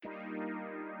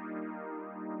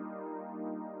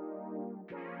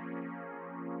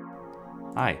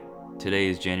Hi, today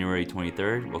is January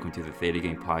 23rd. Welcome to the Theta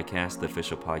Gang Podcast, the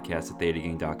official podcast at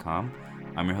thetagang.com.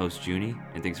 I'm your host, Junie,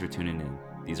 and thanks for tuning in.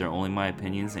 These are only my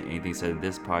opinions, and anything said in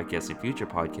this podcast and future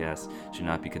podcasts should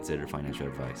not be considered financial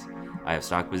advice. I have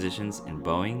stock positions in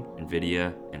Boeing,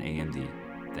 Nvidia, and AMD.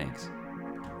 Thanks.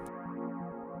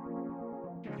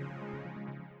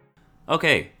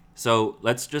 Okay, so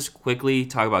let's just quickly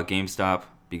talk about GameStop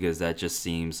because that just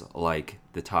seems like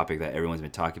the topic that everyone's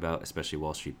been talking about, especially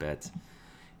Wall Street Bets.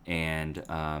 And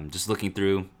just looking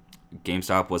through,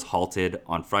 GameStop was halted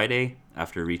on Friday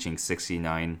after reaching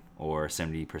 69 or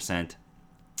 70%.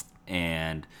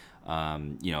 And,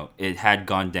 it had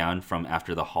gone down from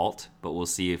after the halt, but we'll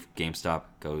see if GameStop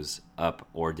goes up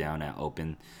or down at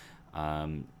open.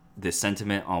 The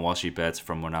sentiment on Wall Street Bets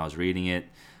from when I was reading it,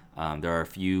 there are a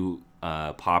few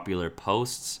popular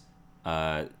posts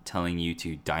telling you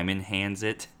to diamond hands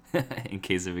it in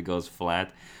case if it goes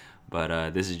flat.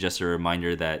 But this is just a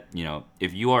reminder that,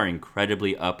 if you are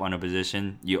incredibly up on a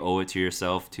position, you owe it to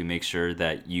yourself to make sure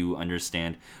that you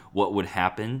understand what would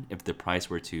happen if the price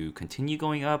were to continue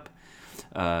going up,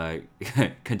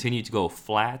 continue to go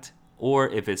flat, or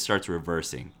if it starts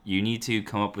reversing. You need to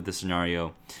come up with a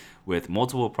scenario with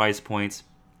multiple price points.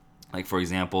 Like, for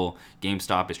example,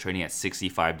 GameStop is trading at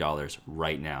 $65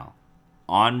 right now.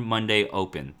 On Monday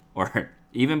open, or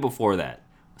even before that,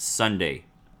 Sunday,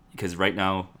 because right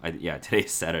now,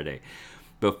 today's Saturday.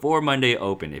 Before Monday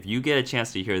open, if you get a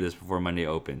chance to hear this before Monday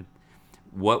open,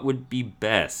 what would be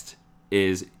best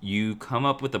is you come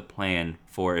up with a plan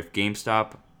for if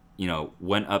GameStop,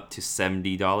 went up to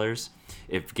 $70,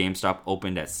 if GameStop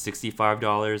opened at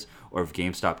 $65, or if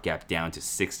GameStop gapped down to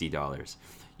 $60.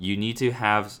 You need to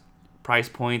have price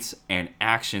points and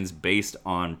actions based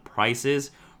on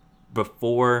prices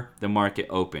before the market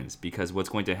opens, because what's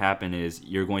going to happen is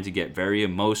you're going to get very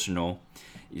emotional.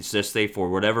 It's just say for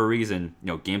whatever reason,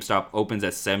 GameStop opens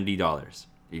at $70.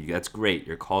 That's great.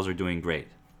 Your calls are doing great.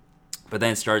 But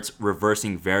then it starts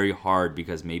reversing very hard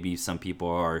because maybe some people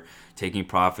are taking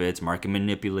profits, market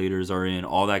manipulators are in,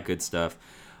 all that good stuff.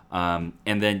 And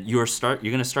then you're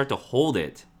going to start to hold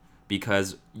it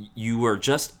because you were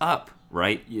just up,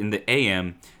 right? In the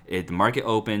AM, the market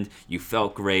opened, you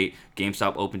felt great.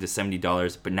 GameStop opened to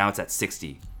 $70, but now it's at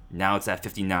 60. Now it's at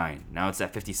 59. Now it's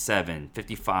at 57,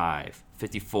 55,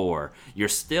 54. You're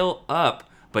still up,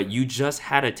 but you just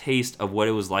had a taste of what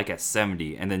it was like at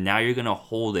 70. And then now you're going to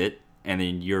hold it, and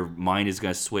then your mind is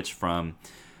going to switch from,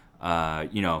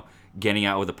 getting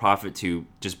out with a profit to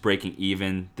just breaking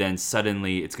even. Then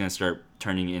suddenly it's going to start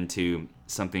turning into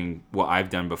something. What I've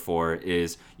done before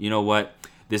is, you know what?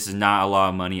 This is not a lot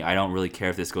of money. I don't really care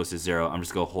if this goes to zero. I'm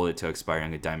just going to hold it to expire.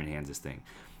 I'm going to diamond hands this thing.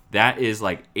 That is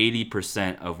like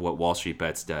 80% of what Wall Street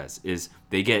Bets does, is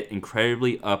they get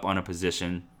incredibly up on a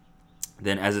position.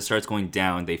 Then as it starts going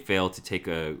down, they fail to take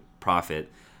a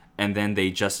profit. And then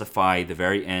they justify the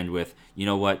very end with, you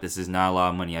know what, this is not a lot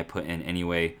of money I put in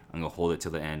anyway. I'm going to hold it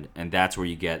till the end. And that's where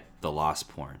you get the loss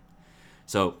porn.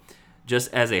 So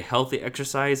just as a healthy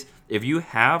exercise, if you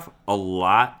have a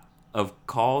lot of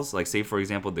calls, like say for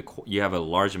example you have a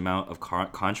large amount of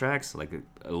contracts, like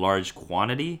a large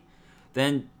quantity,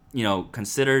 then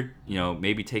consider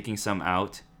maybe taking some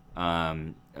out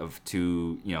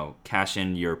to cash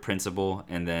in your principal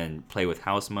and then play with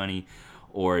house money.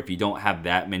 Or if you don't have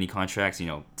that many contracts,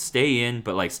 stay in,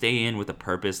 but like stay in with a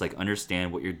purpose, like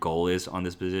understand what your goal is on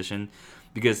this position.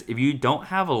 Because if you don't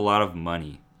have a lot of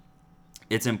money,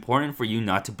 it's important for you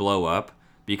not to blow up,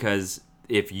 because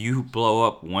if you blow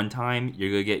up one time, you're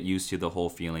going to get used to the whole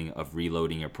feeling of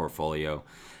reloading your portfolio,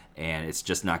 and it's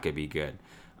just not going to be good.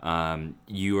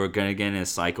 You are going to get in a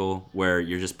cycle where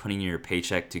you're just putting in your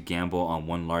paycheck to gamble on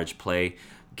one large play.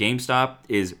 GameStop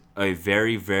is a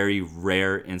very, very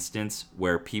rare instance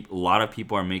where a lot of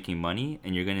people are making money,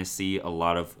 and you're going to see a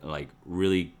lot of like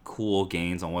really cool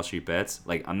gains on Wall Street Bets.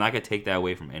 Like, I'm not going to take that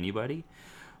away from anybody,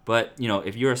 but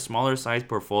if you're a smaller size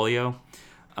portfolio,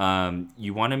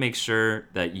 you want to make sure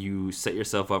that you set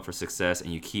yourself up for success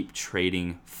and you keep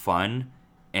trading fun,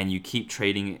 and you keep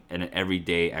trading an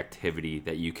everyday activity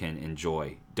that you can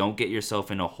enjoy. Don't get yourself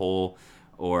in a hole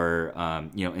or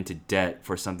into debt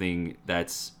for something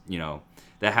that's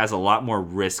that has a lot more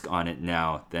risk on it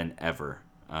now than ever.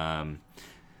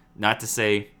 Not to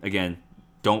say, again,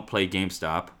 don't play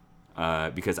GameStop,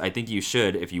 because I think you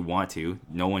should if you want to.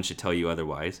 No one should tell you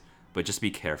otherwise, but just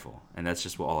be careful. And that's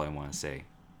just all I want to say.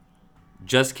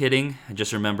 Just kidding. I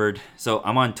just remembered. So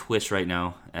I'm on Twitch right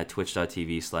now at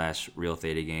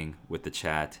twitch.tv/RealThetaGang with the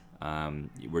chat.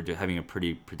 We're having a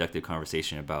pretty productive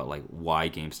conversation about like why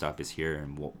GameStop is here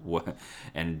and what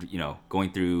and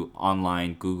going through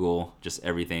online, Google, just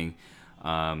everything.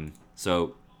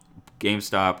 So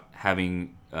GameStop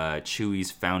having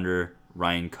Chewy's founder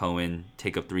Ryan Cohen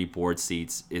take up 3 board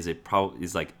seats is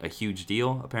like a huge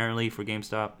deal apparently for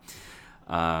GameStop,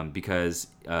 because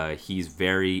he's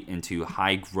very into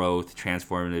high growth,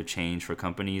 transformative change for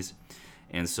companies.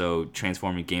 And so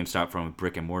transforming GameStop from a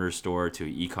brick and mortar store to an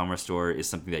e-commerce store is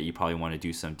something that you probably want to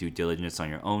do some due diligence on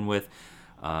your own with.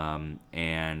 And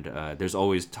there's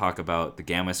always talk about the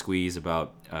gamma squeeze,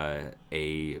 about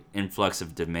a influx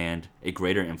of demand, a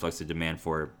greater influx of demand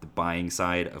for the buying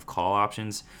side of call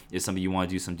options is something you want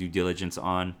to do some due diligence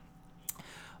on.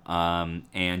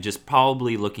 And just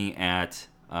probably looking at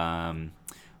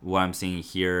what I'm seeing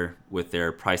here with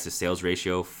their price to sales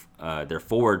ratio, their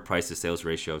forward price to sales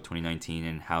ratio of 2019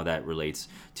 and how that relates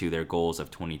to their goals of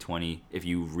 2020. If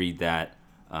you read that,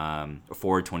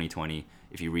 forward 2020,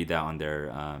 if you read that on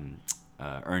their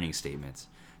earnings statements,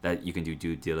 that you can do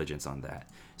due diligence on that.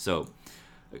 So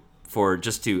for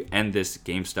just to end this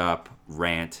GameStop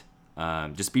rant,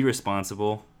 just be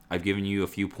responsible. I've given you a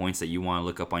few points that you want to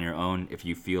look up on your own if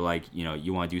you feel like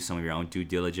you want to do some of your own due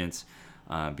diligence,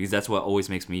 because that's what always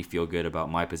makes me feel good about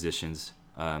my positions,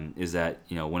 is that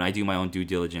when I do my own due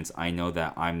diligence, I know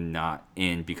that I'm not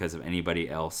in because of anybody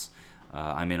else.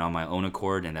 I'm in on my own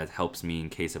accord, and that helps me in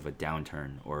case of a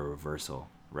downturn or a reversal,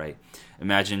 right?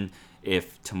 Imagine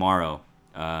if tomorrow,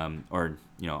 or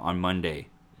on Monday,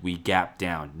 we gap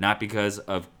down, not because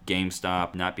of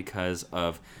GameStop, not because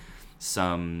of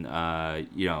some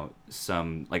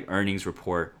some like earnings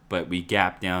report, but we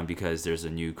gap down because there's a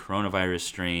new coronavirus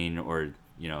strain, or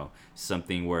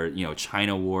something where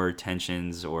China war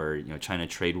tensions, or China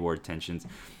trade war tensions,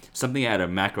 something at a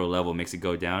macro level makes it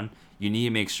go down. You need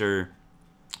to make sure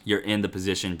you're in the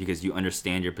position because you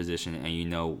understand your position and you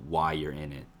know why you're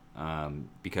in it.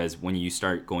 Because when you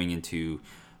start going into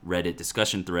Reddit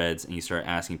discussion threads and you start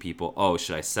asking people, oh,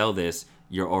 should I sell this?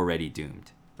 You're already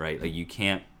doomed, right? Like, you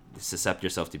can't suscept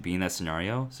yourself to be in that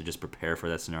scenario. So just prepare for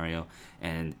that scenario,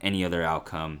 and any other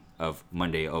outcome of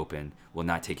Monday open will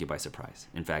not take you by surprise.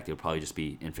 In fact, it'll probably just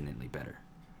be infinitely better.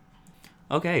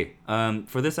 Okay,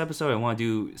 for this episode, I want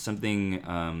to do something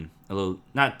a little,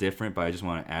 not different, but I just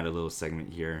want to add a little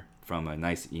segment here from a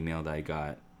nice email that I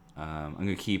got. I'm going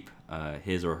to keep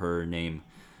his or her name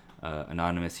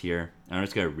anonymous here. I'm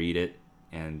just going to read it.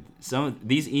 And some of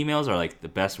these emails are like the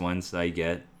best ones that I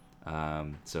get.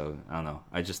 So, I don't know.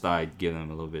 I just thought I'd give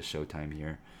them a little bit of showtime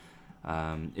here.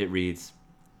 It reads,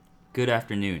 "Good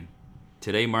afternoon.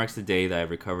 Today marks the day that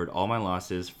I've recovered all my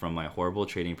losses from my horrible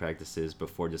trading practices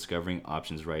before discovering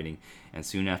options writing, and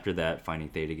soon after that finding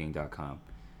ThetaGang.com.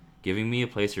 Giving me a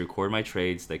place to record my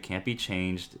trades that can't be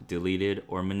changed, deleted,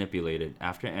 or manipulated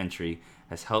after entry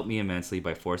has helped me immensely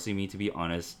by forcing me to be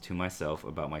honest to myself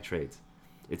about my trades.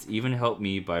 It's even helped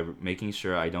me by making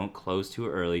sure I don't close too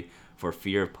early for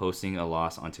fear of posting a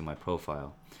loss onto my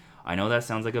profile. I know that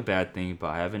sounds like a bad thing,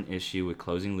 but I have an issue with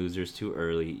closing losers too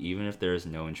early, even if there is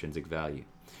no intrinsic value.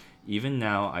 Even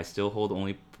now, I still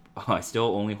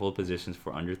only hold positions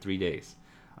for under 3 days.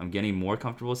 I'm getting more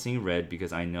comfortable seeing red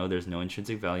because I know there's no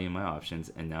intrinsic value in my options,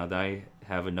 and now that I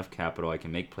have enough capital, I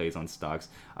can make plays on stocks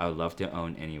I would love to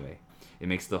own anyway. It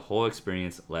makes the whole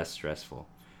experience less stressful.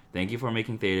 Thank you for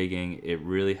making Theta Gang. It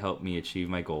really helped me achieve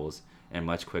my goals, and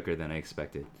much quicker than I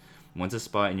expected. Once a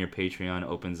spot in your Patreon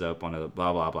opens up on a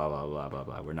blah blah blah blah blah blah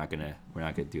blah. We're not gonna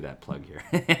do that plug here.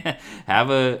 Have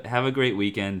a great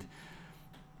weekend.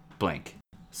 Blank."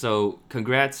 So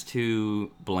congrats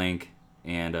to Blank,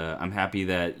 and I'm happy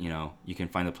that you can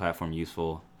find the platform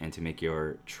useful and to make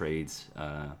your trades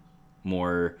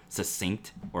more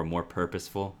succinct or more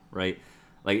purposeful, right?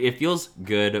 Like, it feels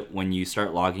good when you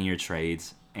start logging your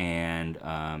trades and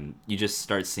you just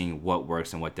start seeing what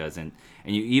works and what doesn't,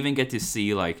 and you even get to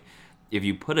see, like, if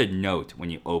you put a note when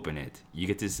you open it, you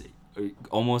get to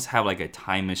almost have like a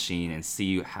time machine and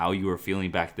see how you were feeling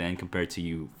back then compared to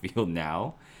you feel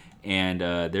now. And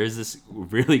there's this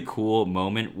really cool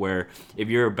moment where if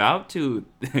you're about to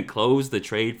close the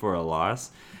trade for a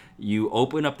loss, you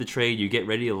open up the trade, you get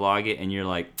ready to log it, and you're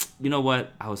like, you know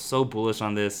what? I was so bullish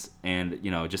on this, and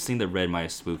just seeing the red might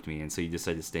have spooked me, and so you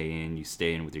decide to stay in. You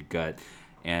stay in with your gut,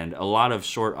 and a lot of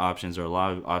short options, or a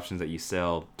lot of options that you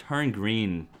sell, turn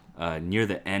green near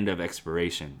the end of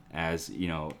expiration, as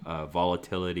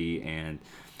volatility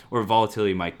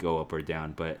volatility might go up or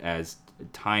down, but as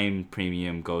time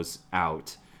premium goes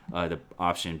out, the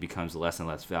option becomes less and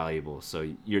less valuable.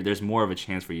 So there's more of a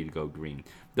chance for you to go green.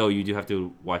 Though you do have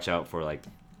to watch out for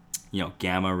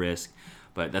gamma risk,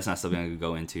 but that's not something I could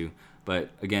go into. But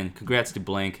again, congrats to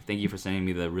Blank. Thank you for sending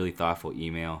me the really thoughtful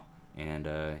email. And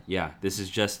this is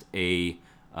just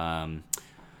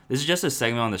This is just a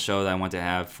segment on the show that I want to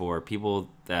have for people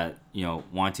that,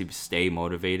 want to stay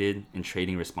motivated in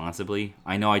trading responsibly.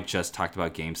 I know I just talked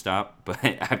about GameStop, but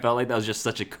I felt like that was just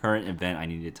such a current event. I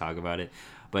needed to talk about it.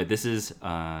 But this is,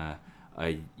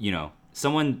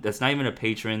 someone that's not even a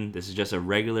patron. This is just a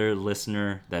regular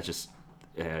listener that just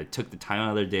took the time out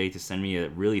of their day to send me a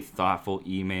really thoughtful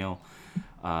email,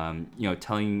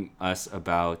 telling us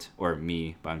about, or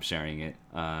me, but I'm sharing it,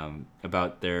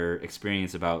 about their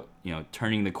experience about,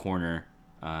 turning the corner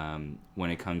when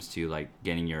it comes to like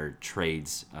getting your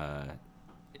trades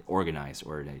organized,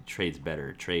 or trades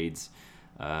better, trades,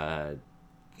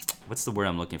 what's the word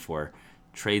I'm looking for?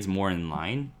 Trades more in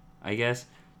line, I guess.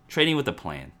 Trading with a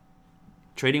plan.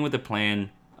 Trading with a plan,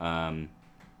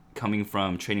 coming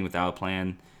from trading without a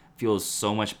plan, feels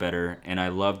so much better. And I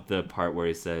love the part where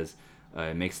it says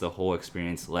it makes the whole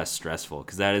experience less stressful,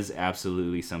 because that is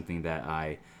absolutely something that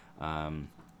I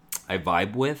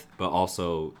vibe with, but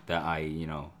also that I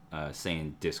say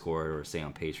in Discord or say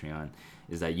on Patreon,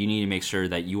 is that you need to make sure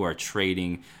that you are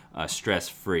trading stress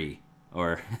free,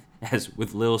 or as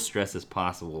with little stress as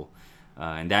possible.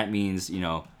 And that means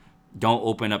don't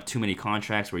open up too many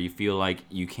contracts where you feel like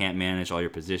you can't manage all your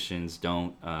positions.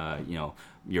 Don't,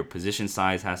 your position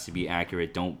size has to be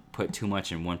accurate. Don't put too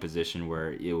much in one position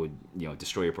where it would,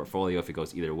 destroy your portfolio if it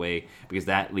goes either way, because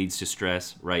that leads to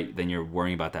stress, right? Then you're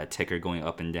worrying about that ticker going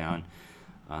up and down.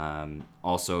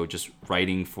 Also, just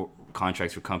writing for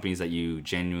contracts for companies that you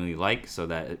genuinely like, so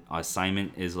that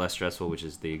assignment is less stressful, which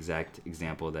is the exact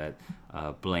example that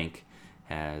Blank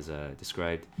has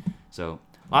described. So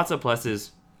lots of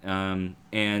pluses. And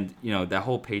that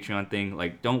whole Patreon thing,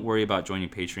 like, don't worry about joining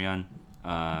Patreon.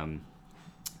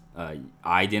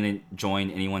 I didn't join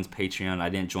anyone's Patreon. I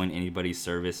didn't join anybody's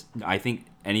service. I think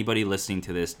anybody listening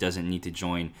to this doesn't need to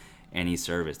join any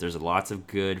service. There's lots of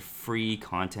good free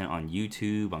content on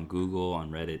YouTube, on Google,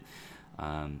 on Reddit.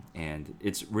 And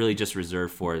it's really just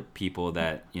reserved for people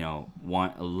that,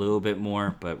 want a little bit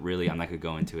more, but really I'm not going to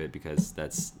go into it because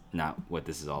that's not what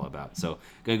this is all about. So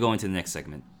going to go into the next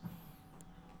segment.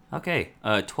 Okay,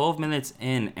 12 minutes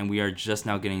in, and we are just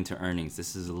now getting to earnings.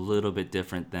 This is a little bit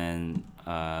different than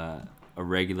a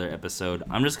regular episode.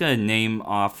 I'm just going to name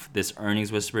off this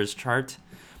Earnings Whispers chart.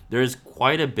 There's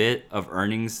quite a bit of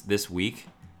earnings this week,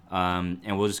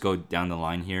 and we'll just go down the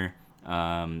line here.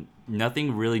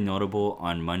 Nothing really notable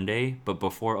on Monday, but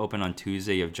before open on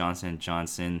Tuesday, you have Johnson &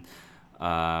 Johnson,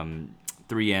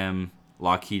 3M,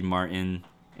 Lockheed Martin,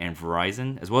 and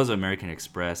Verizon, as well as American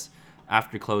Express.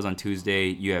 After close on Tuesday,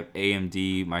 you have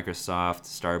AMD, Microsoft,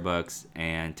 Starbucks,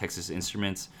 and Texas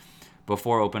Instruments.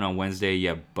 Before open on Wednesday, you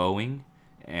have Boeing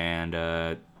and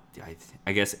I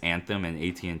guess Anthem and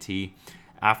AT&T.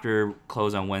 After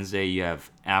close on Wednesday, you have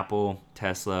Apple,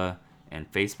 Tesla, and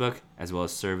Facebook, as well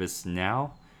as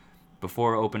ServiceNow.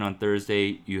 Before open on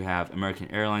Thursday, you have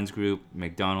American Airlines Group,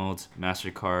 McDonald's,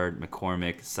 MasterCard,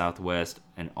 McCormick, Southwest,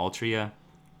 and Altria.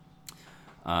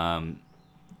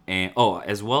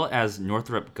 As well as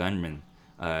Northrop Grumman.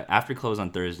 After close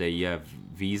on Thursday, you have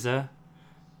Visa,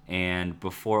 and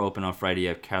before open on Friday, you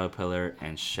have Caterpillar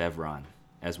and Chevron,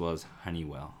 as well as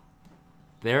Honeywell.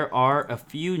 There are a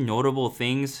few notable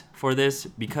things for this,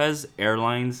 because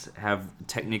airlines have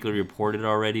technically reported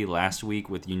already last week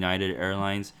with United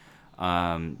Airlines.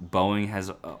 Boeing has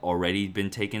already been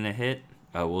taking a hit.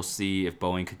 We'll see if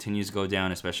Boeing continues to go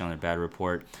down, especially on a bad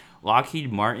report.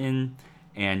 Lockheed Martin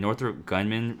and Northrop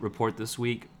Grumman report this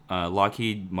week.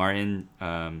 Lockheed Martin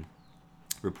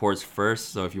reports first,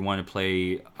 so if you want to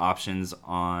play options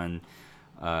on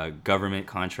government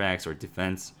contracts or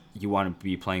defense, you want to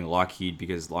be playing Lockheed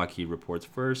because Lockheed reports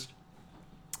first.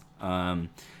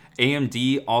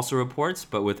 AMD also reports,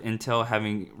 but with Intel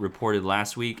having reported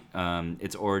last week,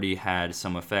 it's already had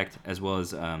some effect, as well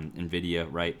as NVIDIA,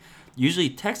 right? Usually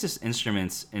Texas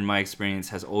Instruments, in my experience,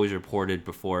 has always reported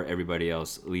before everybody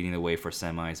else, leading the way for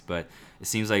semis, but it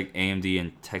seems like AMD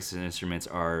and Texas Instruments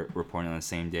are reporting on the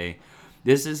same day.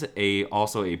 This is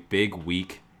also a big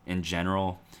week in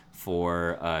general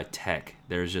for tech.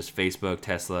 There's just Facebook,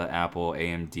 Tesla, Apple,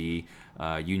 AMD,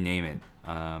 you name it.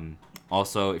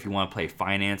 Also, if you want to play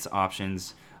finance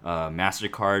options,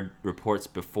 MasterCard reports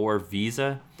before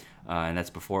Visa, and that's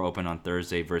before open on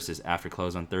Thursday versus after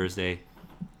close on Thursday.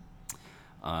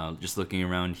 Just looking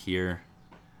around here,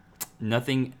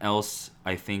 nothing else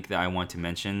I think that I want to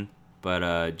mention,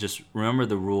 but just remember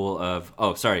the rule of,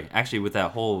 actually with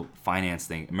that whole finance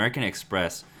thing, American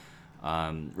Express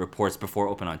reports before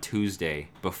open on Tuesday,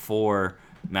 before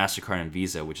MasterCard and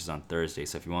Visa, which is on Thursday.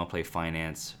 So if you want to play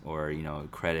finance or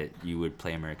credit, you would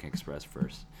play American Express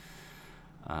first.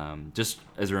 Just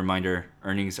as a reminder,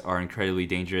 earnings are incredibly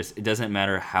dangerous. It doesn't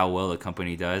matter how well a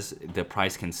company does, the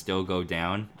price can still go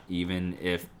down, even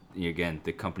if, again,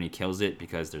 the company kills it,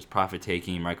 because there's profit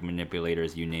taking, market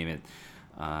manipulators, you name it.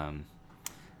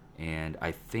 And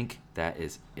I think that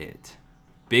is it.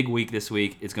 Big week this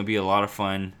week. It's going to be a lot of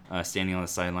fun standing on the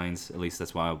sidelines. At least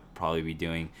that's what I'll probably be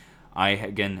doing. I,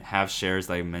 again, have shares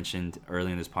that I mentioned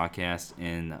early in this podcast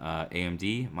in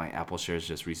AMD. My Apple shares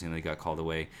just recently got called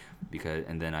away,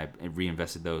 and then I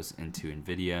reinvested those into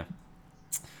NVIDIA.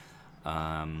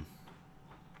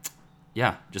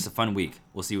 Yeah, just a fun week.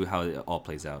 We'll see how it all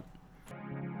plays out.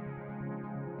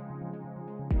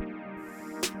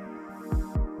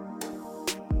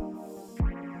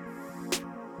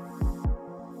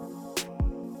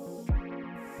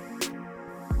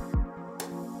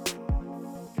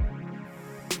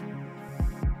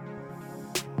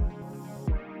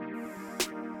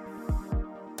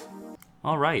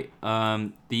 All right.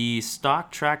 The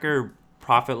stock tracker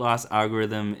profit loss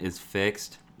algorithm is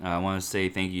fixed. I want to say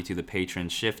thank you to the patron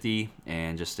Shifty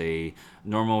and just a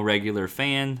normal regular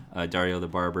fan, Dario the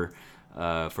Barber,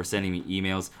 for sending me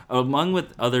emails, along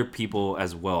with other people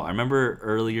as well. I remember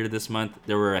earlier this month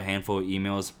there were a handful of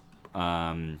emails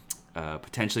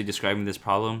potentially describing this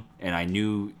problem, and I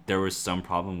knew there was some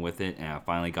problem with it, and I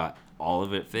finally got all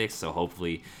of it fixed. So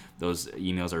hopefully those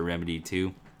emails are remedied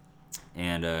too.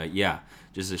 And yeah,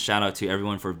 just a shout out to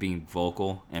everyone for being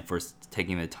vocal and for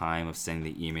taking the time of sending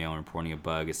the email and reporting a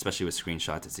bug, especially with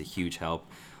screenshots. It's a huge help.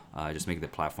 Just making the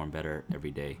platform better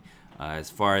every day. As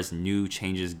far as new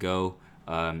changes go,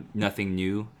 nothing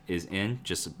new is in,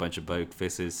 just a bunch of bug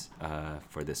fixes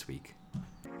for this week.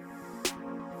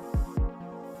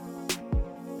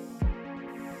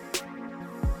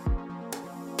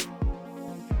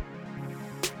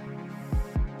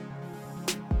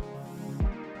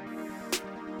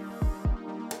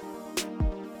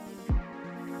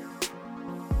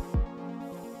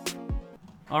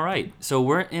 All right, so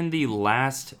we're in the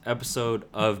last episode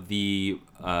of the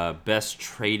best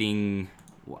trading.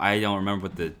 I don't remember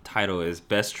what the title is.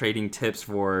 Best trading tips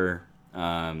for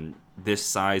this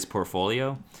size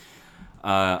portfolio.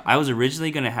 I was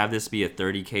originally going to have this be a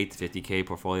 30K to 50K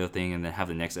portfolio thing, and then have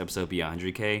the next episode be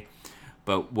 100K.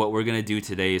 But what we're going to do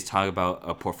today is talk about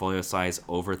a portfolio size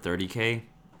over 30K,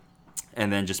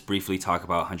 and then just briefly talk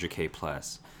about 100K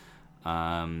plus.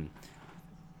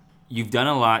 You've done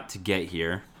a lot to get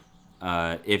here.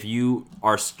 If you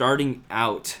are starting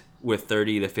out with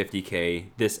 30 to 50K,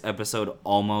 this episode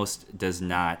almost does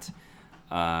not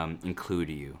include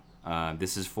you.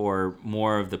 This is for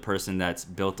more of the person that's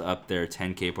built up their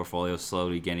 10K portfolio,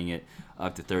 slowly getting it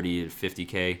up to 30 to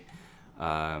 50K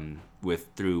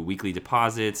through weekly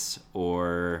deposits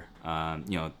or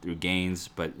through gains.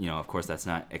 But of course, that's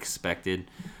not expected.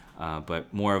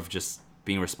 But more of just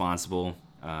being responsible.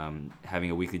 Having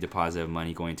a weekly deposit of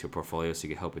money going into a portfolio so you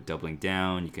can help with doubling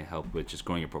down. You can help with just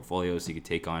growing your portfolio so you can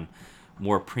take on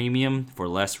more premium for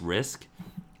less risk.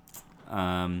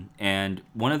 And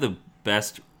one of the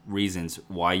best reasons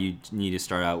why you need to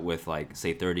start out with, like,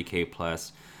 say 30K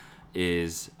plus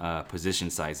is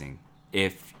position sizing.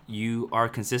 If you are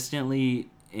consistently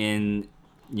in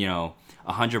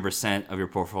 100% of your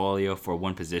portfolio for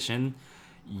one position,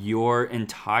 your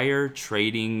entire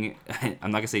trading,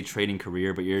 I'm not gonna say trading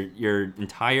career, but your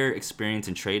entire experience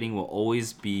in trading will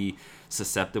always be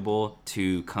susceptible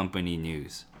to company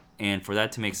news. And for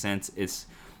that to make sense, it's,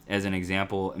 as an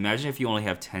example, imagine if you only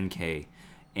have 10K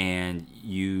and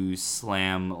you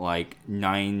slam like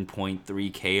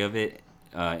 9.3K of it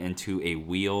into a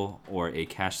wheel or a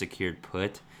cash secured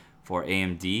put for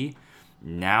AMD.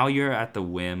 Now you're at the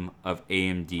whim of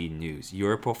AMD news.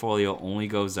 Your portfolio only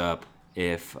goes up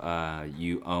if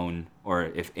you own, or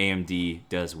if AMD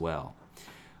does well.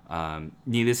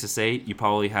 Needless to say, you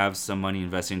probably have some money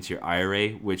invested into your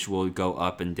IRA, which will go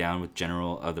up and down with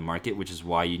general of the market, which is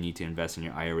why you need to invest in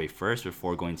your IRA first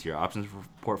before going to your options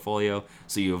portfolio,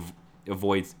 so you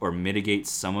avoid or mitigate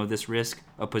some of this risk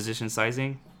of position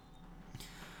sizing.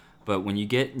 But when you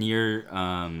get near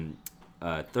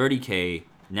 30K,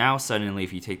 now suddenly,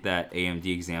 if you take that AMD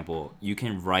example, you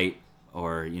can write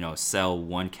or sell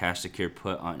one cash secured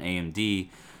put on AMD,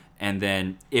 and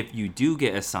then if you do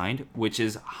get assigned, which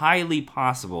is highly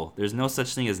possible, there's no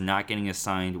such thing as not getting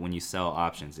assigned when you sell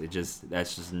options.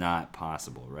 That's just not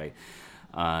possible, right?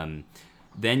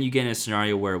 Then you get in a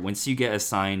scenario where once you get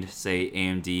assigned, say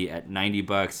AMD at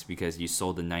 $90 because you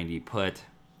sold the 90 put,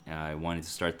 wanted to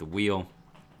start the wheel.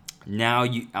 Now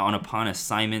upon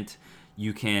assignment,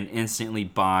 you can instantly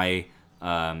buy,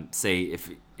 say if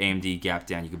AMD gap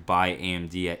down, you could buy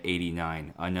AMD at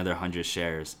 89, another 100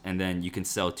 shares, and then you can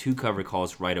sell 2 cover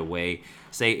calls right away.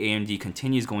 Say AMD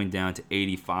continues going down to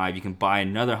 85, you can buy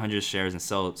another 100 shares and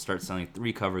start selling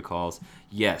 3 cover calls.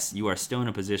 Yes, you are still in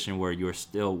a position where you're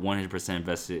still 100%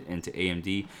 invested into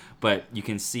AMD, but you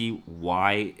can see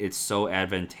why it's so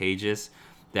advantageous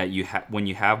that when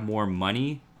you have more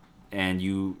money and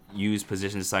you use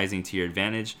position sizing to your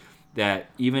advantage, that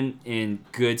even in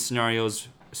good scenarios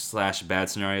 / bad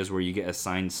scenarios where you get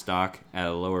assigned stock at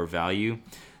a lower value,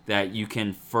 that you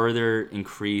can further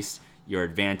increase your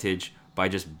advantage by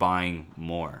just buying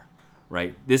more,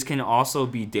 right? This can also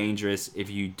be dangerous if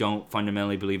you don't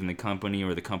fundamentally believe in the company,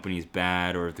 or the company is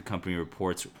bad, or if the company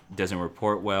doesn't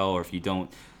report well, or if you don't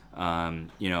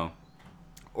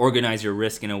organize your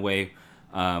risk in a way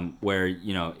where,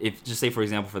 if, just say for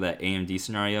example for that AMD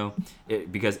scenario,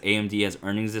 because AMD has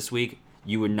earnings this week,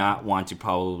 you would not want to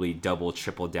probably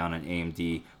triple down on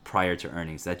AMD prior to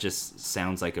earnings. That just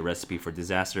sounds like a recipe for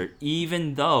disaster.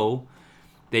 Even though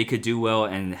they could do well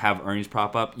and have earnings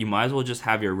prop up, you might as well just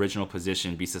have your original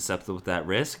position be susceptible to that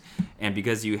risk. And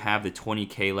because you have the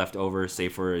 20K left over, say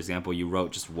for example you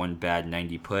wrote just one bad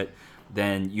 90 put,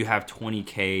 then you have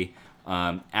 20K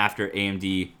after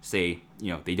AMD, say,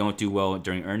 they don't do well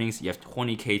during earnings, you have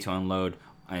 20K to unload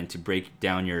and to break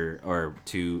down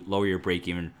to lower your break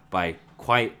even by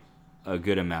quite a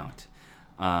good amount.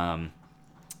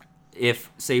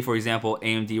 If, say for example,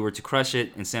 AMD were to crush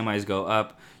it and semis go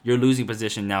up, your losing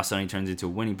position now suddenly turns into a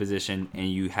winning position,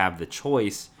 and you have the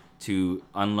choice to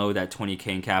unload that 20K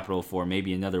in capital for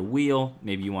maybe another wheel.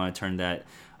 Maybe you want to turn that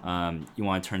some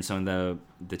of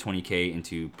the 20K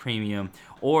into premium,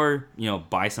 or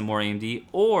buy some more AMD,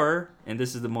 or, and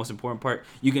this is the most important part,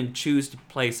 you can choose to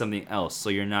play something else, so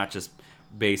you're not just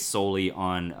based solely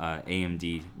on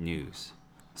AMD news.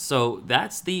 So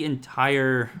that's the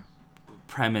entire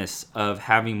premise of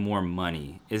having more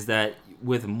money, is that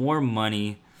with more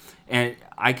money, and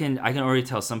I can already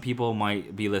tell some people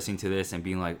might be listening to this and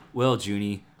being like, well,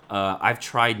 Junie, I've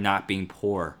tried not being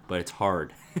poor, but it's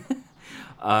hard.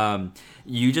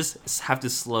 You just have to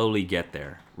slowly get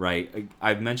there, right?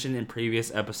 I've mentioned in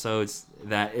previous episodes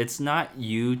that it's not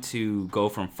you to go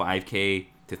from 5K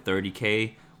to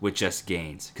 30K with just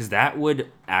gains, because that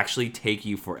would actually take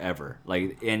you forever.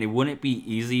 And it wouldn't be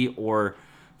easy or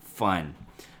fun.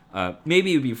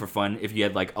 Maybe it would be for fun if you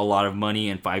had a lot of money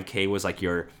and 5K was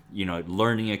your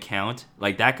learning account.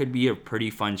 That could be a pretty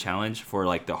fun challenge for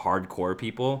the hardcore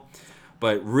people.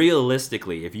 But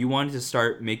realistically, if you wanted to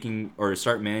start managing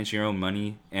your own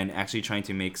money and actually trying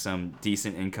to make some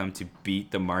decent income to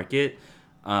beat the market,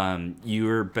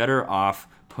 you're better off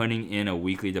putting in a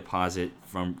weekly deposit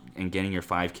and getting your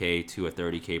 5K to a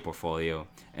 30K portfolio,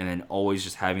 and then always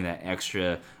just having that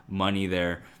extra money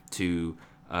there to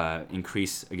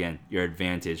increase, again, your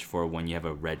advantage for when you have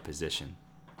a red position.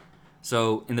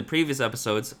 So in the previous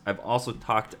episodes, I've also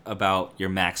talked about your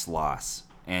max loss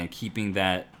and keeping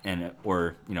that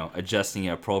or adjusting it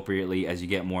appropriately as you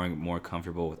get more and more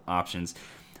comfortable with options.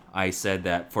 I said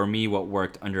that for me, what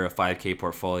worked under a 5K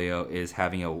portfolio is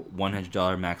having a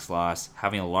 $100 max loss,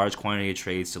 having a large quantity of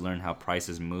trades to learn how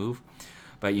prices move.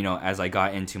 But as I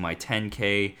got into my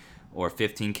 10K or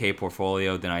 15K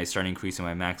portfolio, then I started increasing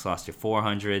my max loss to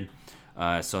 400,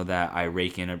 so that I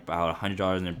rake in about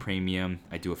 $100 in premium.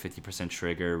 I do a 50%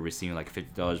 trigger, receiving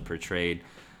 $50 per trade,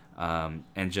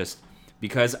 and just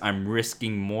because I'm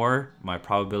risking more, my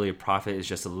probability of profit is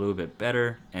just a little bit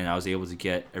better, and I was able to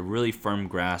get a really firm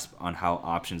grasp on how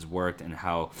options worked and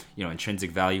how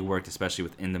intrinsic value worked, especially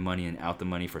within the money and out the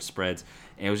money for spreads.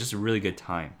 And it was just a really good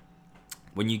time.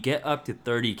 When you get up to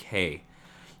 30K,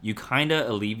 you kind of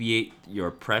alleviate your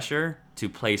pressure to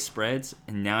play spreads,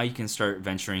 and now you can start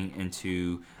venturing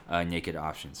into naked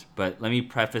options. But let me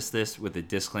preface this with a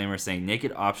disclaimer saying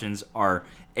naked options are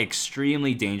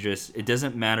extremely dangerous. It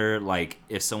doesn't matter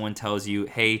if someone tells you,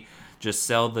 hey, just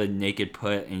sell the naked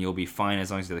put and you'll be fine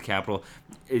as long as you have the capital.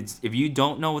 If you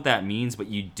don't know what that means but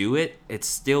you do it, it's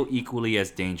still equally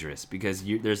as dangerous, because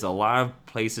there's a lot of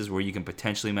places where you can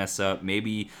potentially mess up.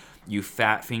 Maybe you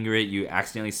fat finger it, you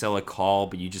accidentally sell a call,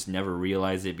 but you just never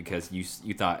realize it because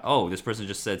you thought, oh, this person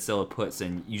just said sell a puts,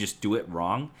 and you just do it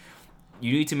wrong.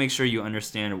 You need to make sure you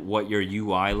understand what your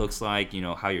UI looks like,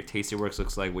 how your Tastyworks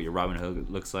looks like, what your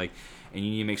Robinhood looks like, and you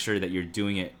need to make sure that you're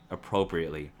doing it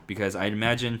appropriately. Because I'd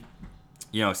imagine,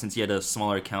 since you had a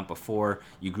smaller account before,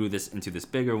 you grew this into this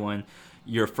bigger one,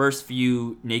 your first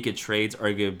few naked trades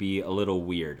are going to be a little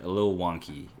weird, a little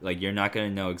wonky. You're not going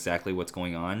to know exactly what's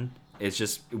going on.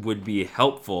 It would be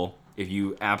helpful if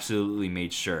you absolutely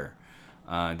made sure.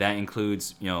 That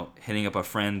includes, hitting up a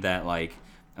friend that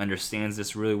understands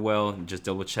this really well, and just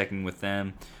double checking with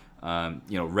them.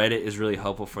 Reddit is really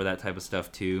helpful for that type of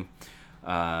stuff too.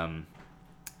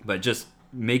 But just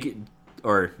make it,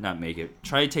 or not make it,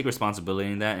 try to take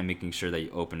responsibility in that and making sure that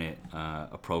you open it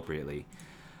appropriately.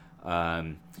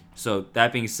 So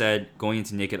that being said, going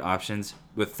into naked options,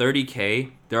 with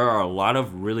 30K, there are a lot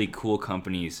of really cool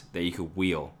companies that you could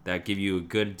wheel that give you a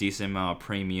good, decent amount of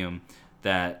premium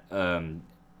that,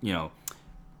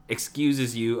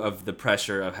 excuses you of the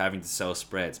pressure of having to sell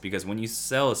spreads. Because when you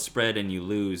sell a spread and you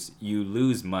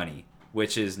lose money,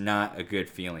 which is not a good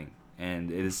feeling.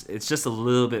 And it's just a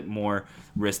little bit more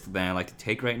risk than I like to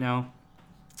take right now.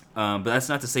 But that's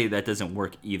not to say that doesn't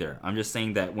work either. I'm just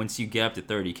saying that once you get up to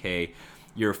 30K,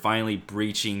 you're finally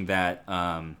breaching that,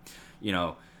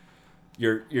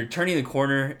 you're turning the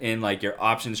corner in like your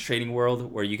options trading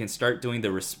world, where you can start doing the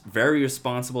very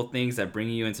responsible things that bring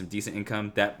you in some decent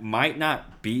income that might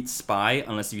not beat SPY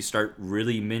unless you start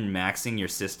really min-maxing your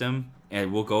system.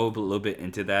 And we'll go a little bit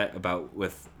into that about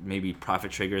with maybe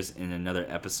profit triggers in another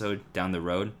episode down the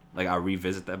road. Like I'll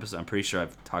revisit the episode. I'm pretty sure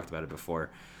I've talked about it before.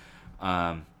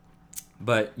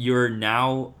 But you're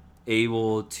now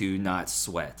able to not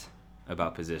sweat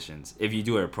about positions if you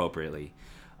do it appropriately.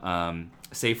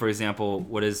 Say for example,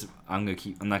 I'm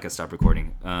not gonna stop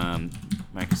recording.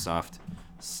 Microsoft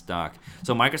stock.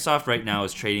 So Microsoft right now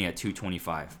is trading at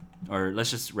 225, or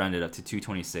let's just round it up to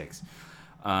 226.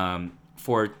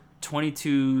 For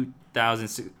basically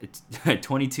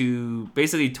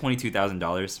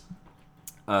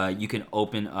 $22,000. You can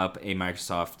open up a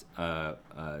Microsoft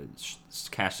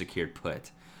cash secured put,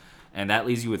 and that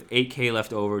leaves you with 8K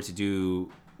left over to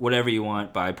do whatever you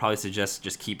want. But I probably suggest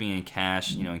just keeping it in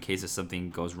cash, in case if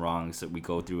something goes wrong, so we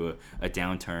go through a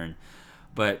downturn.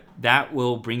 But that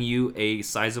will bring you a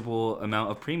sizable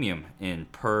amount of premium in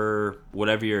per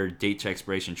whatever your date to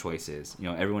expiration choice is.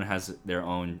 Everyone has their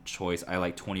own choice. I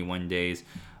like 21 days.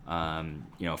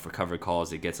 For covered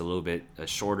calls, it gets a little bit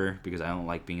shorter because I don't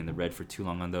like being in the red for too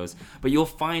long on those. But you'll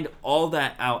find all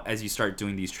that out as you start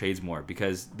doing these trades more,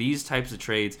 because these types of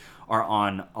trades are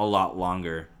on a lot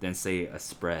longer than, say, a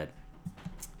spread.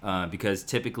 Because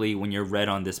typically when you're red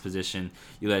on this position,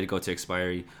 you let it go to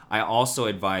expiry. I also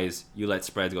advise you let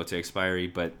spreads go to expiry,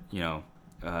 but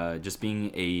just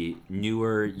being a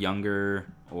newer, younger,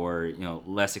 or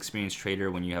less experienced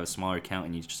trader, when you have a smaller account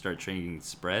and you just start trading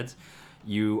spreads,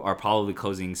 you are probably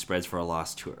closing spreads for a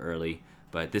loss too early.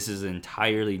 But this is an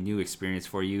entirely new experience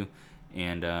for you,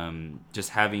 and just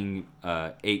having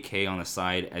 8K on the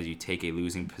side as you take a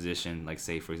losing position, like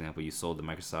say for example you sold the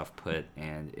Microsoft put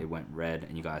and it went red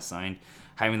and you got assigned,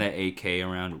 having that 8K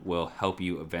around will help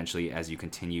you eventually as you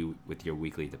continue with your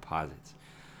weekly deposits.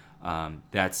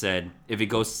 That said, if it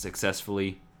goes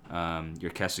successfully,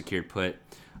 your cash secured put,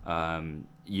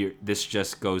 this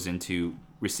just goes into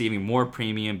receiving more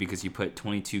premium because you put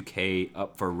 22K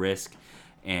up for risk,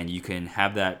 and you can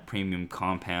have that premium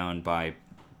compound by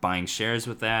buying shares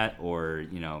with that, or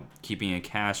keeping it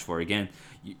cash for, again,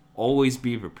 you always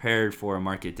be prepared for a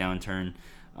market downturn.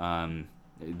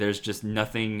 There's just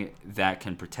nothing that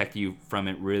can protect you from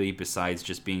it really besides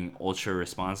just being ultra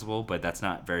responsible, but that's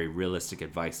not very realistic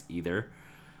advice either.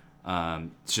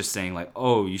 It's just saying like,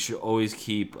 oh, you should always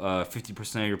keep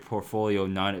 50% of your portfolio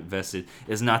not invested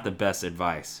is not the best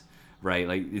advice, right?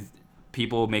 Like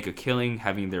people make a killing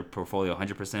having their portfolio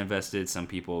 100% invested. Some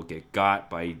people get got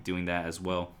by doing that as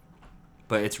well.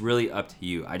 But it's really up to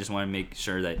you. I just want to make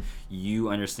sure that you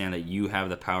understand that you have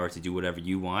the power to do whatever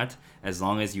you want, as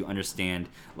long as you understand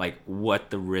like what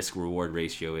the risk reward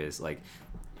ratio is. Like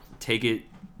take it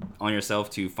on yourself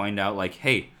to find out like,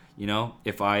 hey,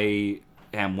 if I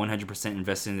am 100%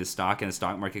 invested in this stock and the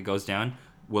stock market goes down,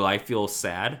 will I feel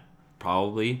sad?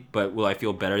 Probably. But will I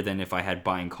feel better than if I had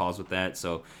buying calls with that?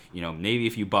 So, maybe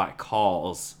if you bought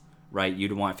calls, right,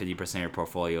 you'd want 50% of your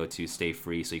portfolio to stay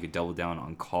free so you could double down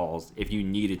on calls if you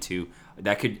needed to.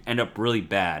 That could end up really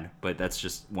bad, but that's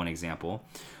just one example.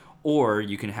 Or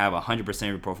you can have 100% of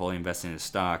your portfolio invested in a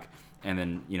stock and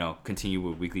then, continue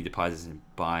with weekly deposits and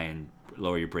buy and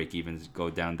lower your break evens, go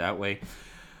down that way.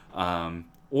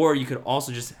 Or you could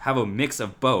also just have a mix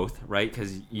of both, right?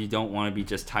 Because you don't want to be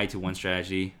just tied to one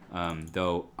strategy.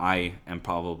 Though I am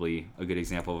probably a good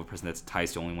example of a person that's tied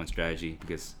to only one strategy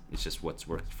because it's just what's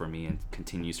worked for me and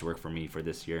continues to work for me for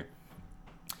this year.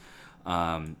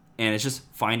 And it's just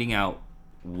finding out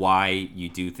why you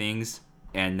do things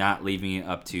and not leaving it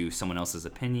up to someone else's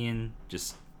opinion.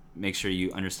 Just make sure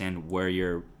you understand where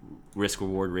your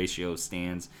risk-reward ratio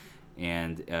stands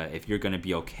and if you're going to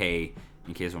be okay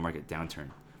in case of a market downturn.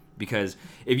 Because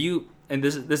if you, and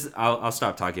this I'll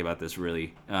stop talking about this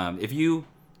really. If you,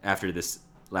 after this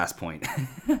last point,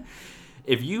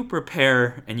 if you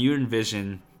prepare and you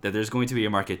envision that there's going to be a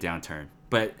market downturn,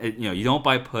 but you don't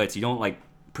buy puts, you don't like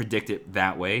predict it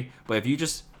that way, but if you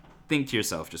just think to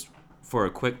yourself just for a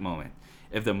quick moment,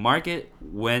 if the market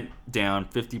went down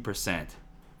 50%,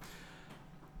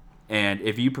 and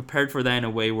if you prepared for that in a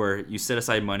way where you set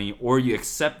aside money or you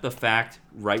accept the fact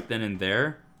right then and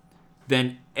there,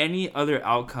 then any other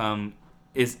outcome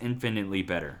is infinitely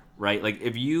better, right? Like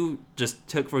if you just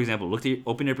took, for example,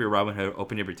 opened up your Robinhood,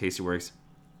 opened up your Tastyworks,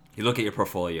 you look at your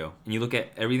portfolio and you look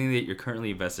at everything that you're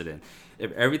currently invested in.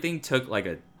 If everything took like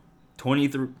a 20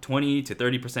 to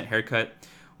 30% haircut,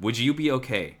 would you be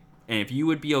okay? And if you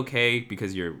would be okay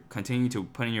because you're continuing to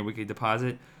put in your weekly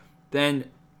deposit, then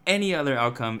any other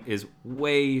outcome is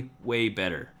way, way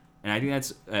better. And I think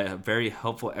that's a very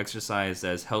helpful exercise that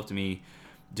has helped me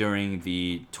during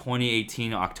the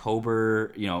 2018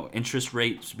 October, interest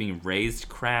rates being raised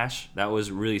crash. That was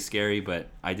really scary, but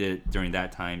I did it during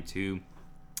that time too.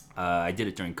 I did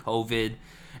it during COVID,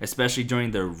 especially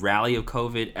during the rally of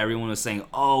COVID. Everyone was saying,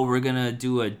 "Oh, we're gonna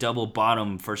do a double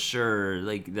bottom for sure."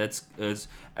 Like that's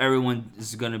everyone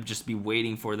is gonna just be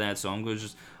waiting for that. So I'm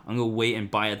gonna wait and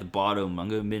buy at the bottom. I'm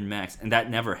gonna min max, and that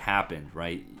never happened,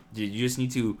 right? You just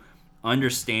need to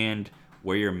understand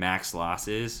where your max loss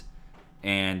is,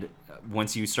 and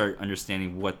once you start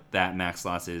understanding what that max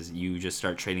loss is, you just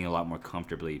start trading a lot more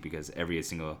comfortably because every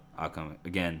single outcome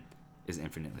again is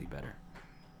infinitely better.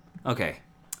 Okay,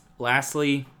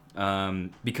 lastly,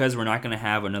 because we're not going to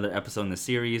have another episode in the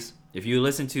series, if you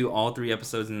listen to all 3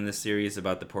 episodes in this series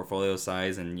about the portfolio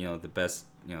size and the best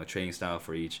trading style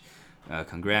for each,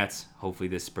 congrats. Hopefully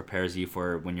this prepares you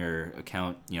for when your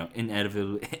account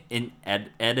inevitably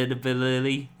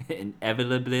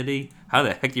how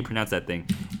the heck do you pronounce that thing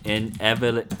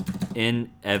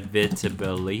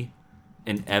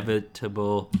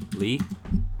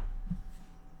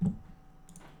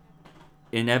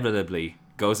inevitably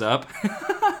goes up.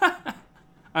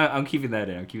 I'm keeping that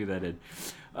in.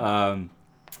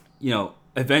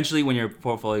 Eventually when your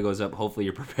portfolio goes up, hopefully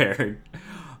you're prepared.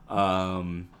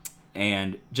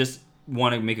 And just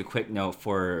want to make a quick note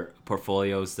for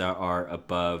portfolios that are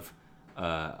above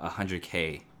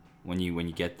 100K when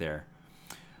you get there.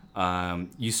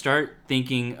 You start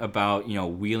thinking about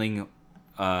wheeling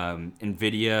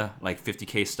Nvidia like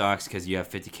 50K stocks because you have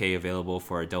 50K available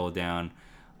for a double down.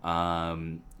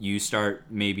 You start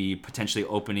maybe potentially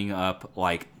opening up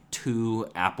like 2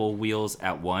 Apple wheels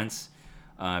at once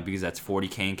because that's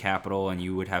 40K in capital and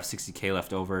you would have 60K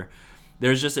left over.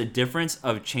 There's just a difference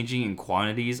of changing in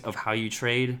quantities of how you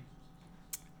trade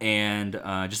and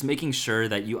just making sure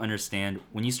that you understand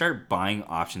when you start buying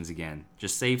options again.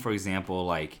 Just say, for example,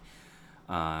 like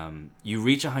you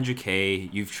reach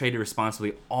 100K, you've traded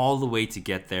responsibly all the way to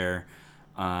get there,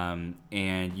 and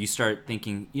you start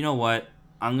thinking, you know what?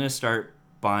 I'm going to start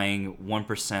buying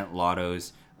 1%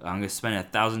 lottos. I'm going to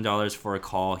spend $1,000 for a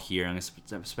call here. I'm going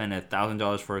to spend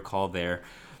 $1,000 for a call there.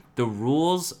 The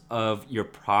rules of your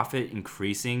profit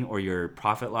increasing or your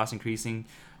profit loss increasing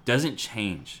doesn't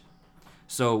change.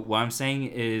 So what I'm saying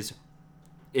is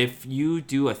if you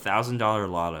do $1,000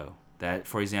 lotto, that,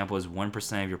 for example, is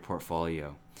 1% of your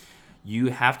portfolio, you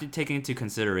have to take into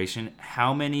consideration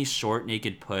how many short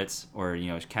naked puts or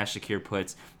cash secure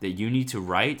puts that you need to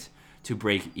write to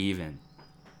break even.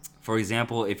 For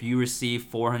example, if you receive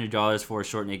 $400 for a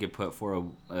short naked put for a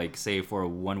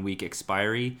 1 week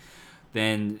expiry,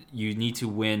 then you need to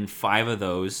win 5 of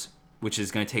those, which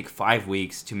is going to take 5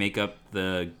 weeks to make up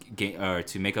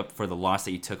for the loss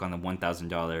that you took on the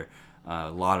 $1,000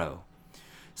 lotto.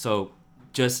 So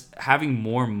just having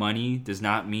more money does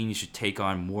not mean you should take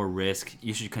on more risk.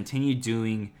 You should continue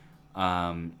doing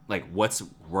what's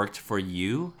worked for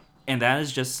you, and that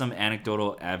is just some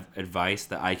anecdotal advice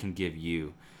that I can give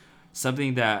you.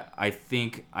 Something that I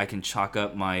think I can chalk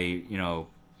up my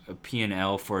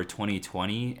P&L for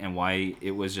 2020 and why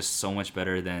it was just so much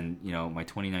better than my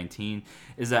 2019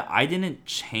 is that I didn't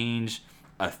change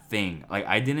a thing. Like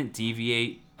I didn't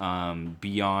deviate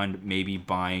beyond maybe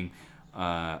buying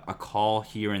a call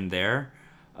here and there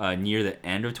near the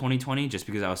end of 2020 just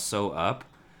because I was so up,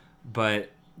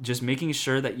 but just making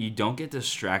sure that you don't get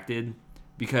distracted,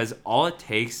 because all it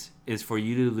takes is for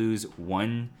you to lose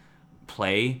one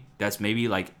play that's maybe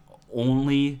like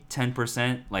only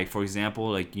 10%. Like for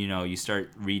example, you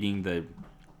start reading the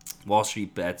Wall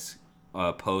Street Bets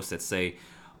posts that say,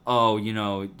 oh,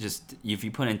 just if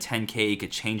you put in 10K, it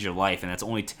could change your life, and that's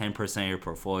only 10% of your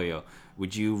portfolio.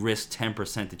 Would you risk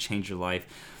 10% to change your life?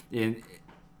 And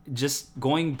just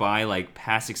going by like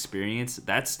past experience,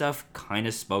 that stuff kind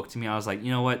of spoke to me. I was like,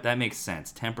 you know what, that makes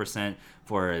sense. 10%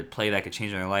 for a play that could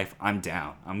change my life, I'm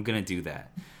down. I'm gonna do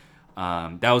that.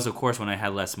 That was, of course, when I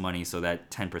had less money, so that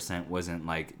 10% wasn't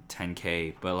like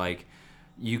 10K. But like,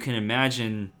 you can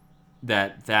imagine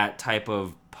that type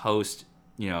of post,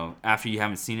 after you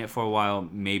haven't seen it for a while,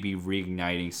 maybe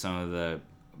reigniting some of the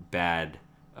bad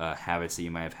habits that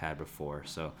you might have had before.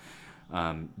 So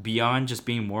beyond just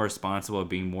being more responsible,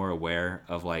 being more aware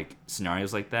of like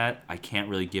scenarios like that, I can't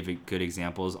really give good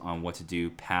examples on what to do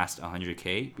past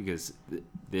 100K because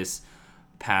this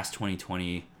past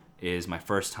 2020 is my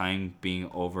first time being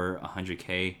over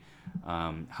 100K,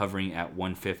 hovering at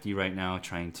 150 right now,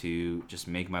 trying to just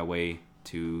make my way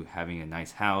to having a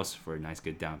nice house for a nice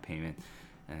good down payment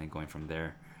and then going from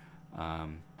there.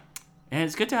 And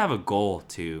it's good to have a goal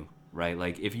too, right?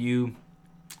 Like if you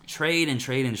trade and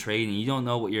trade and trade and you don't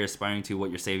know what you're aspiring to, what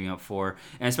you're saving up for,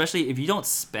 and especially if you don't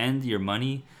spend your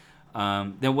money,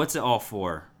 then what's it all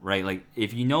for, right? Like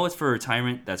if you know it's for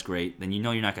retirement, that's great. Then you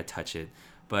know you're not gonna touch it.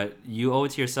 But you owe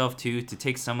it to yourself too to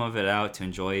take some of it out to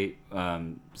enjoy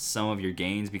some of your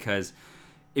gains, because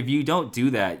if you don't do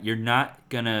that, you're not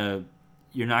gonna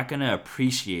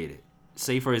appreciate it.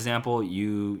 Say for example,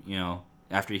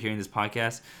 after hearing this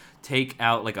podcast, take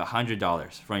out like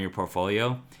 $100 from your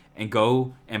portfolio and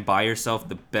go and buy yourself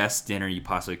the best dinner you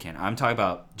possibly can. I'm talking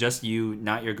about just you,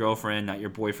 not your girlfriend, not your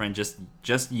boyfriend,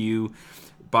 just you.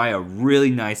 Buy a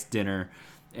really nice dinner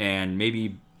and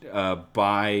maybe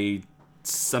buy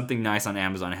something nice on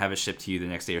Amazon and have it shipped to you the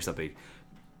next day or something.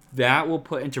 That will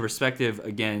put into perspective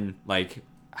again, like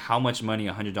how much money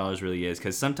 $100 really is.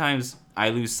 Because sometimes I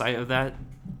lose sight of that,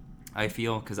 I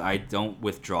feel, because I don't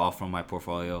withdraw from my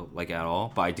portfolio like at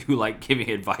all. But I do like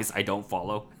giving advice I don't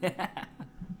follow.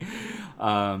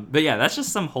 But yeah, that's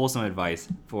just some wholesome advice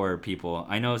for people.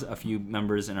 I know a few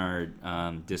members in our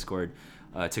Discord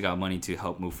took out money to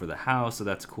help move for the house, so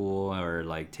that's cool. Or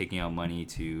like taking out money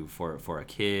for a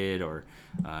kid, or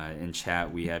in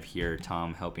chat we have here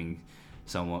Tom helping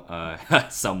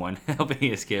someone helping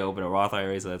his kid open a Roth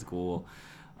IRA, so that's cool.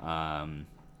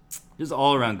 Just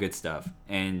all around good stuff,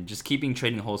 and just keeping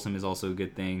trading wholesome is also a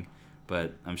good thing.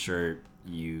 But I'm sure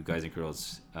you guys and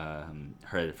girls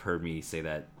have heard me say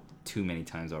that too many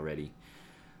times already.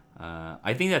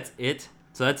 I think that's it.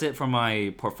 So that's it for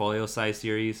my portfolio size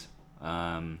series.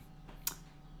 Yeah,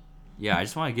 I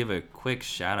just want to give a quick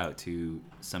shout out to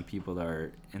some people that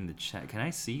are in the chat. Can I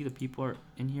see the people are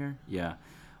in here? Yeah.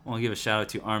 I want to give a shout out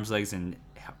to Arms, Legs,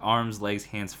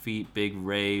 Hands, Feet, Big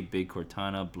Ray, Big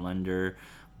Cortana, Blunder,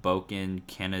 Boken,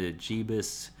 Canada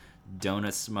Jeebus,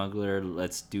 Donut Smuggler,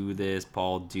 Let's Do This,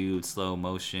 Paul Dude, Slow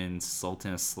Motion,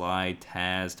 Sultan of Slide,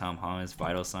 Taz, Tom Hollis,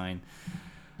 Vital Sign.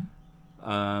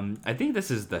 I think this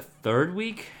is the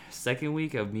second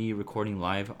week of me recording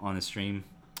live on the stream.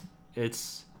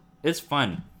 It's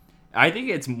fun. I think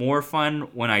it's more fun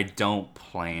when I don't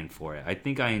plan for it. I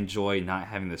think I enjoy not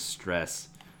having the stress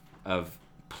of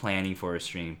planning for a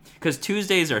stream, because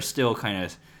Tuesdays are still kind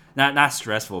of not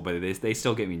stressful, but they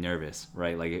still get me nervous,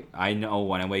 right? Like I know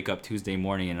when I wake up Tuesday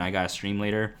morning and I got to stream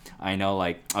later, I know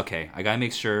like, okay, I got to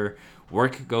make sure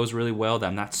work goes really well, that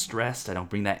I'm not stressed, I don't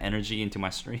bring that energy into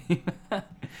my stream.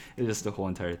 It's just the whole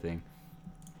entire thing.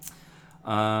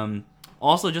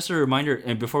 Also, just a reminder,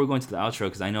 and before we go into the outro,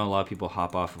 because I know a lot of people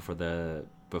hop off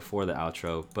before the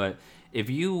outro, but if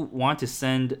you want to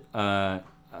send a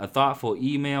thoughtful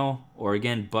email, or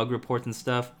again bug reports and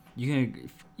stuff, you can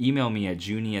email me at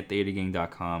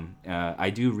junie@thetagang.com. I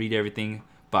do read everything,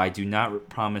 but I do not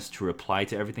promise to reply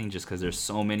to everything, just because there's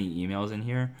so many emails in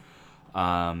here.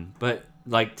 But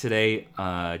like today,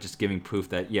 just giving proof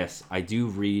that yes, I do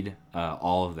read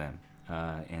all of them.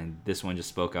 And this one just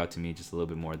spoke out to me just a little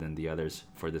bit more than the others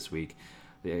for this week.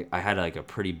 I had like a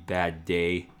pretty bad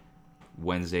day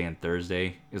Wednesday and Thursday.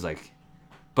 It was like,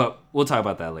 but we'll talk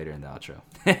about that later in the outro.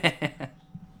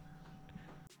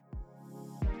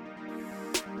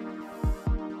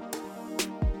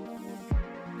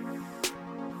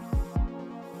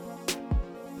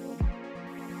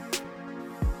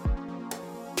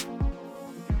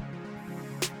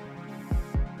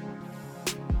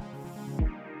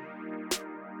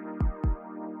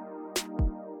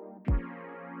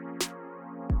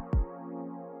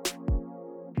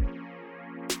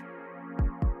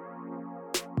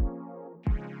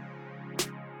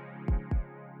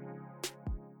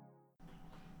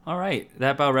 All right,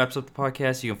 that about wraps up the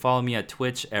podcast. You can follow me at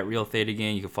Twitch at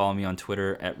RealThetaGang. You can follow me on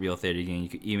Twitter at RealThetaGang. You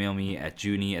can email me at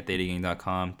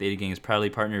junie@thetagang.com. ThetaGang is proudly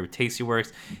partnered with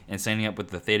Tastyworks, and signing up with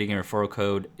the ThetaGang referral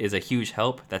code is a huge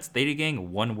help. That's ThetaGang,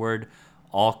 one word,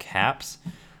 all caps.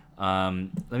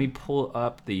 Let me pull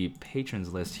up the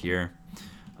patrons list here.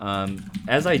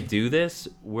 As I do this,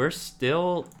 we're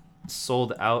still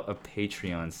sold out of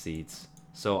Patreon seats.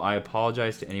 So I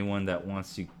apologize to anyone that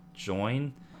wants to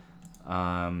join.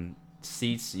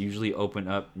 Seats usually open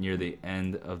up near the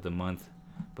end of the month,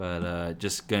 but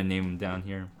just gonna name them down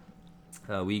here.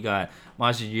 We got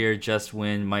Majid, Just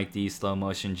Win, Mike D, Slow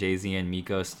Motion, Jay-Z and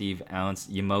Miko, Steve Ounce,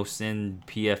 Yamosin,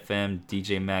 PFM,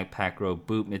 DJ Mac, Pacro,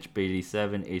 Boot, Mitch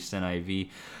 87, HSN IV,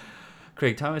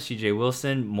 Craig Thomas, GJ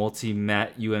Wilson, Multi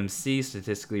Matt UMC,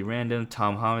 Statistically Random,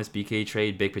 Tom Thomas, BK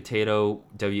Trade, Big Potato,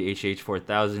 WHH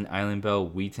 4000, Island Bell,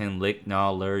 Wheaton, Lick,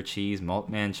 Nah, Lur, Cheese,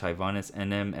 Maltman, Chivanis,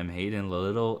 NM, M. Hayden,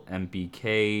 Little,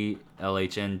 MBK,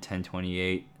 LHN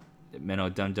 1028,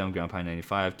 Menno Dum Dum, Ground Pine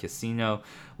 95, Casino,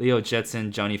 Leo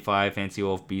Jetson, Johnny 5, Fancy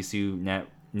Wolf, Bisu,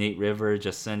 Nate River,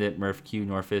 Just Send It, Murph Q,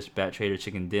 Norfish, Bat Trader,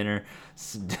 Chicken Dinner,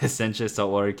 Sencha,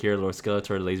 Saltwater Cure, Lord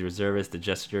Skeletor, Lazy Reservist, The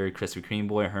Jester, Crispy Cream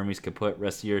Boy, Hermes Kaput,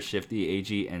 Rustier, Shifty,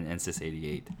 AG, and Ensis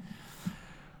 88.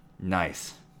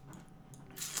 Nice.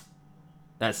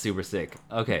 That's super sick.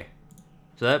 Okay.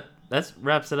 So that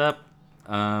wraps it up.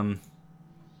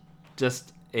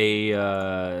 Just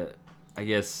I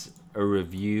guess a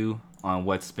review on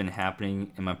what's been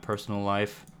happening in my personal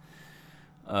life.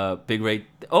 Big Ray.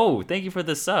 Oh, thank you for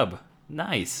the sub.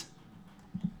 Nice.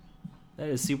 That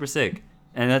is super sick.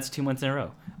 And that's 2 months in a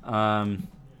row.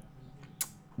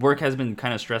 Work has been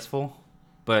kind of stressful,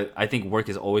 but I think work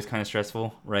is always kind of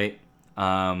stressful, right?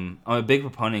 I'm a big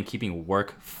proponent in keeping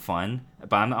work fun,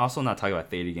 but I'm also not talking about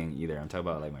Theta Gang either. I'm talking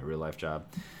about like my real life job.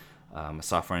 I'm a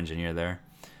software engineer there.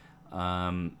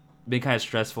 Been kind of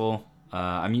stressful.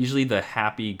 I'm usually the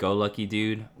happy-go-lucky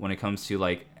dude when it comes to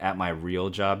like at my real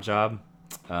job.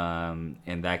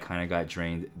 And that kind of got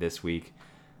drained this week.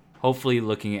 Hopefully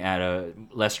looking at a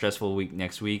less stressful week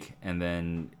next week, and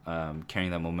then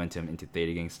carrying that momentum into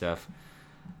Theta Gang stuff.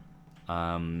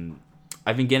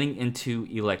 I've been getting into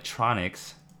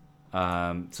electronics,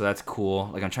 so that's cool.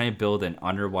 Like I'm trying to build an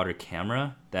underwater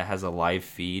camera that has a live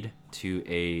feed to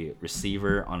a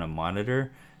receiver on a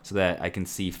monitor so that I can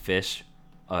see fish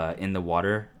in the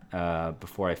water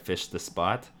before I fish the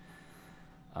spot.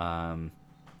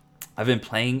 I've been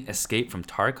playing Escape from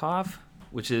Tarkov,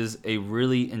 which is a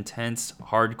really intense,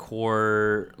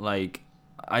 hardcore, like,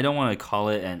 I don't want to call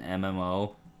it an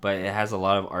MMO, but it has a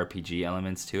lot of RPG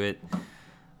elements to it.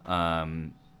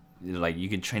 Like, you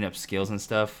can train up skills and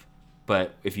stuff,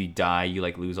 but if you die, you,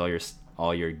 like, lose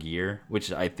all your gear,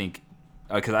 which I think,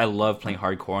 because I love playing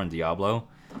hardcore on Diablo,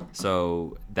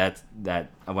 so that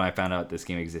when I found out this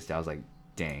game existed, I was like,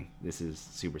 dang, this is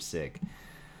super sick.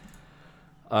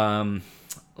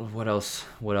 What else?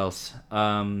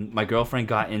 My girlfriend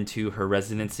got into her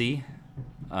residency.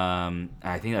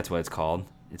 I think that's what it's called.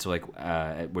 It's like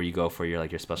where you go for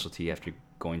your specialty after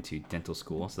going to dental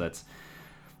school. So that's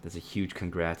a huge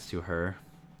congrats to her.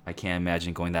 I can't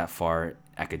imagine going that far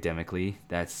academically.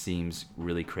 That seems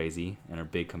really crazy and a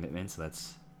big commitment. So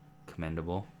that's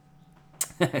commendable.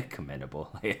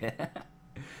 Commendable.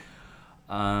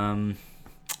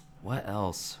 What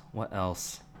else?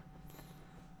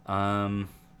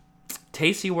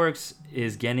 Tastyworks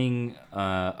is getting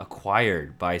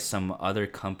acquired by some other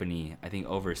company, I think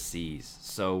overseas.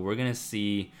 So we're gonna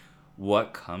see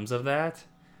what comes of that.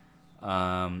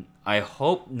 I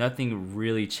hope nothing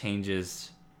really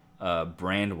changes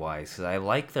brand wise, because I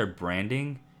like their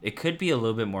branding. It could be a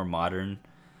little bit more modern,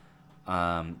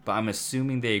 but I'm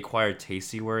assuming they acquired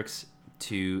Tastyworks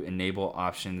to enable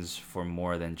options for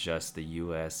more than just the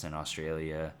US and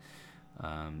Australia.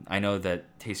 I know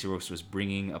that Tastyworks was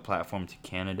bringing a platform to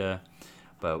Canada,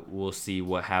 but we'll see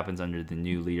what happens under the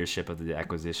new leadership of the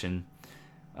acquisition.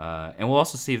 And we'll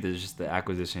also see if there's just the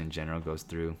acquisition in general goes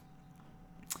through.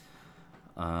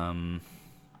 What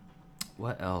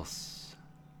else?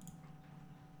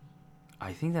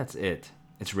 I think that's it.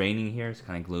 It's raining here. It's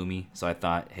kind of gloomy. So I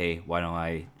thought, hey, why don't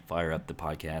I fire up the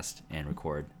podcast and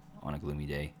record on a gloomy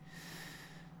day?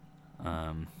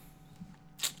 I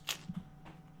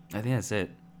think that's it.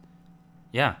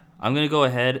 Yeah, I'm going to go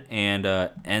ahead and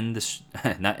end this,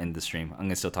 not end the stream. I'm going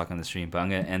to still talk on the stream, but I'm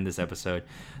going to end this episode.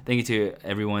 Thank you to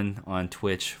everyone on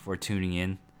Twitch for tuning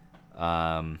in.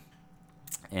 And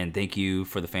thank you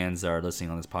for the fans that are listening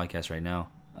on this podcast right now.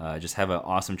 Just have an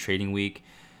awesome trading week.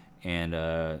 And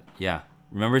yeah,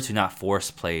 remember to not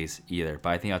force plays either, but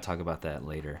I think I'll talk about that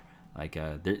later. Like,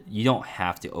 you don't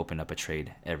have to open up a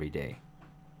trade every day.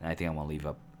 And I think I want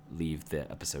to leave the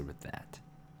episode with that.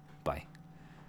 Bye.